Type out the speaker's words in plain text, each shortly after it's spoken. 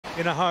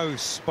In a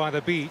house by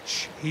the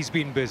beach, he's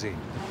been busy.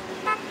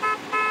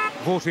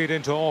 Voted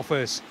into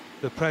office,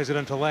 the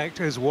president-elect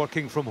is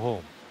working from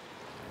home.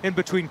 In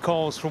between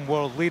calls from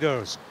world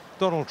leaders,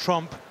 Donald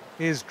Trump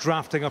is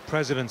drafting a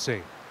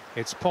presidency,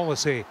 its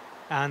policy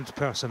and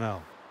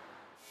personnel.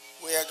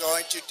 We are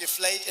going to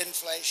deflate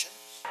inflation.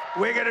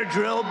 We're going to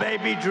drill,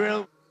 baby,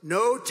 drill.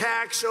 No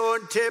tax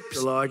on tips.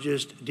 The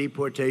largest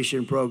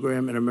deportation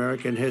program in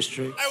American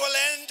history. I will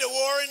end the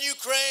war in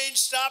Ukraine,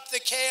 stop the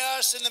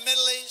chaos in the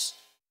Middle East.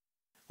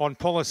 On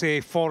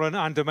policy, foreign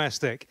and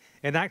domestic,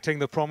 enacting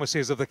the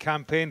promises of the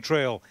campaign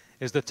trail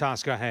is the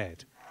task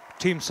ahead.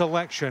 Team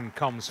selection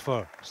comes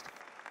first.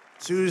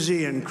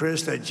 Susie and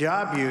Chris, the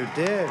job you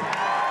did.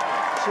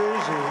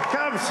 Susie,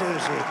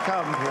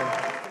 come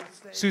here.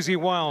 Susie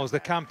Wiles, the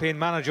campaign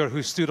manager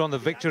who stood on the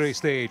victory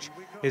stage,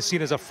 is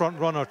seen as a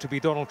front-runner to be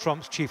Donald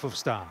Trump's chief of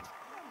staff.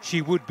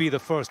 She would be the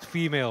first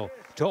female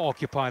to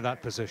occupy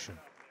that position.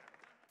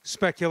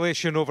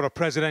 Speculation over a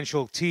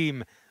presidential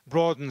team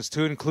broadens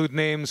to include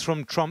names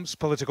from Trump's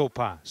political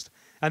past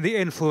and the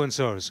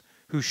influencers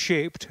who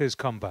shaped his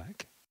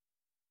comeback.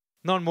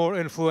 None more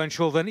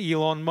influential than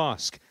Elon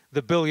Musk,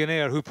 the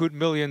billionaire who put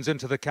millions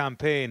into the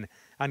campaign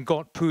and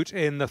got put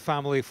in the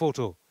family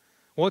photo.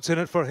 What's in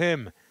it for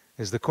him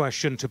is the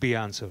question to be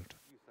answered.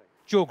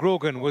 Joe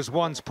Grogan was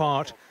once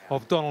part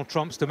of Donald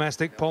Trump's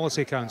Domestic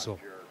Policy Council.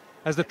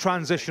 As the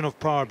transition of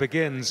power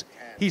begins,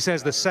 he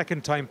says the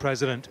second-time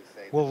president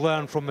will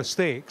learn from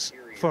mistakes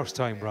first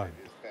time round.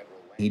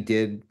 He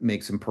did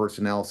make some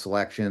personnel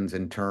selections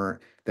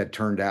that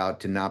turned out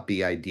to not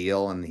be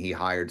ideal, and he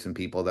hired some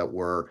people that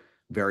were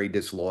very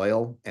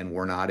disloyal and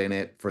were not in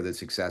it for the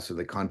success of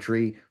the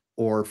country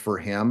or for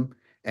him,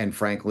 and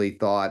frankly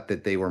thought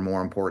that they were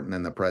more important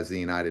than the President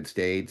of the United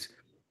States.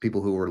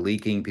 People who were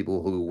leaking,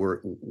 people who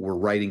were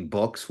writing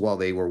books while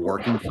they were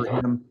working for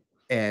him.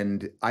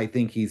 And I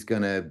think he's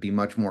going to be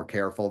much more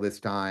careful this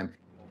time.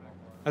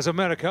 As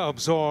America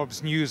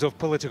absorbs news of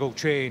political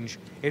change,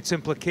 its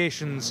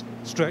implications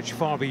stretch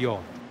far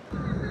beyond.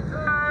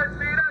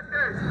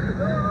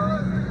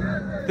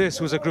 This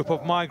was a group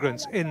of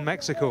migrants in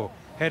Mexico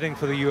heading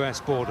for the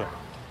US border.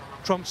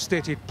 Trump's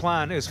stated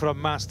plan is for a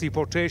mass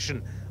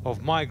deportation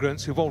of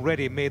migrants who've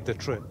already made the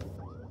trip.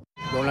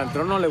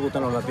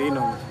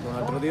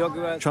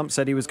 Trump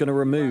said he was going to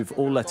remove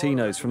all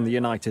Latinos from the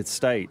United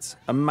States,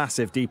 a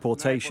massive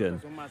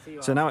deportation.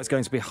 So now it's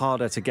going to be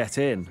harder to get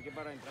in.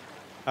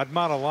 At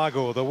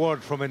Mar-a-Lago, the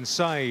word from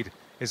inside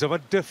is of a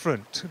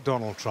different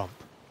Donald Trump.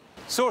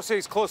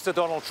 Sources close to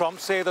Donald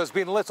Trump say there's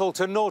been little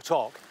to no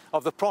talk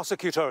of the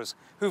prosecutors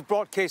who've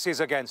brought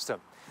cases against him.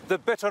 The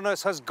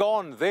bitterness has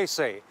gone, they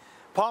say,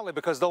 partly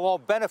because the law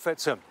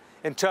benefits him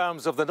in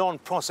terms of the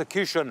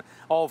non-prosecution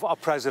of a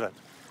president.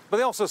 But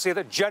they also say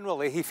that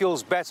generally he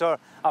feels better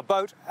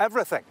about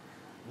everything,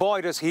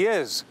 buoyed as he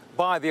is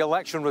by the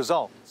election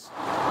results.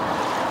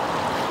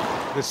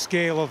 The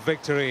scale of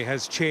victory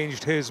has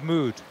changed his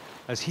mood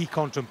as he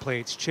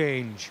contemplates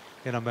change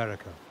in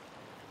America.